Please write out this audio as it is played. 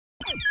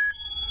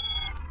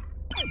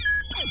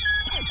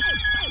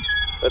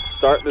Let's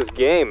start this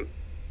game.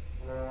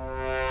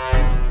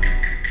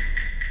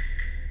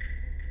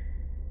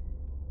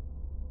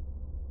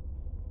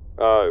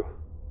 Oh,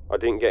 I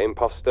didn't get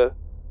imposter?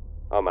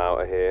 I'm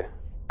out of here.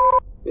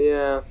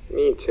 Yeah,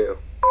 me too.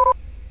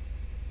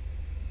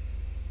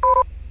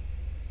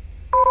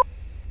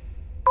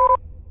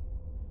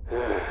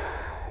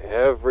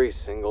 Every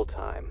single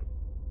time.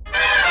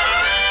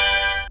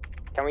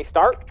 Can we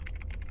start?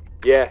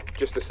 Yeah,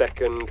 just a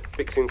second.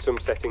 Fixing some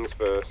settings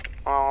first.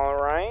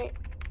 Alright.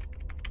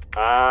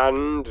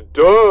 And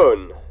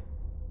done!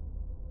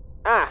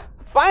 Ah,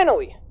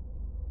 finally!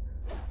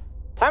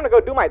 Time to go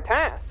do my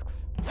tasks.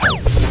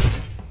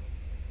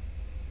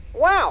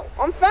 Wow,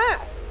 I'm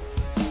fast!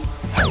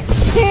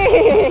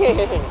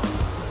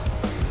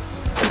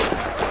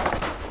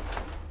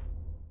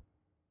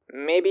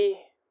 Maybe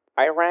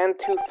I ran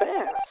too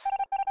fast.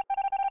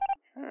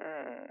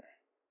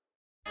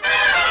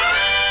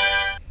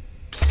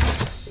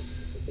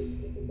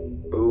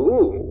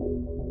 Ooh.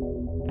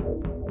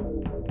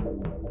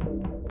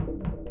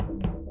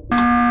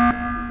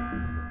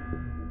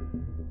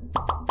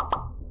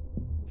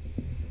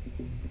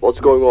 What's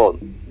going on?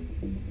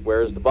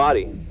 Where's the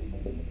body?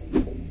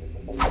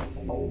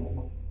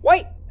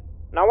 Wait!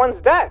 No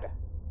one's dead!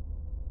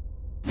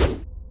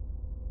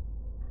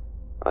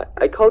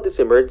 I called this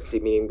emergency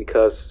meeting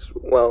because,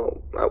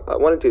 well, I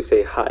wanted to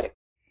say hi.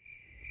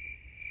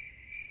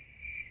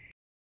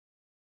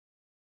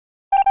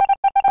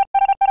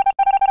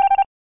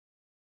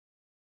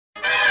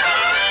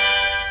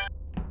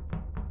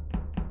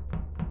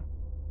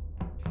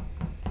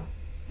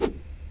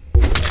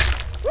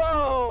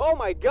 Whoa! Oh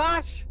my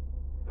gosh!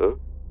 Huh?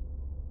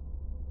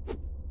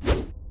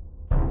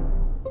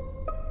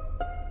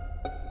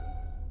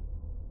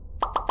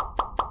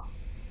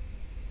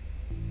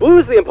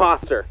 Blue's the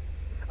imposter!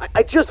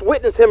 I just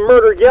witnessed him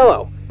murder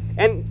Yellow.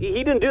 And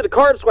he didn't do the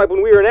card swipe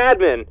when we were in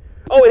admin.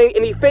 Oh,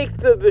 and he faked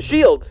the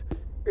shield.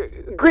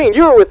 Green,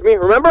 you were with me,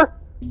 remember?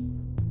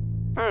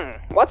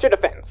 What's your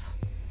defense?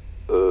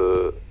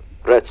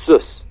 Red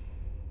sus.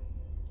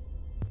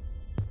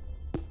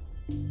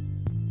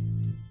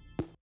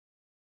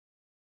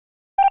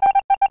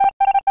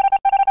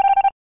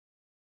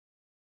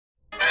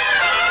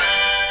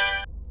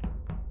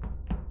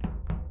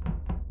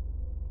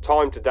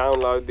 Time to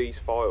download these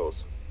files.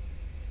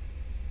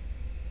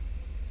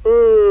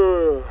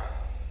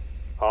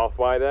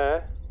 Halfway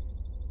there.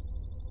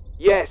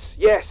 Yes,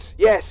 yes,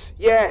 yes,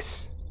 yes.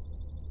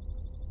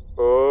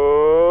 Oh!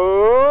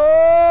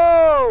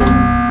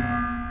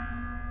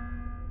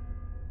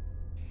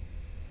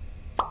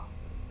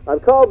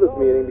 I've called this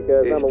meeting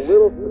because I'm a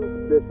little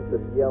suspicious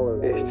of Yellow.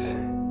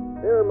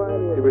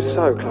 It was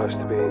so close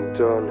to being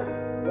done.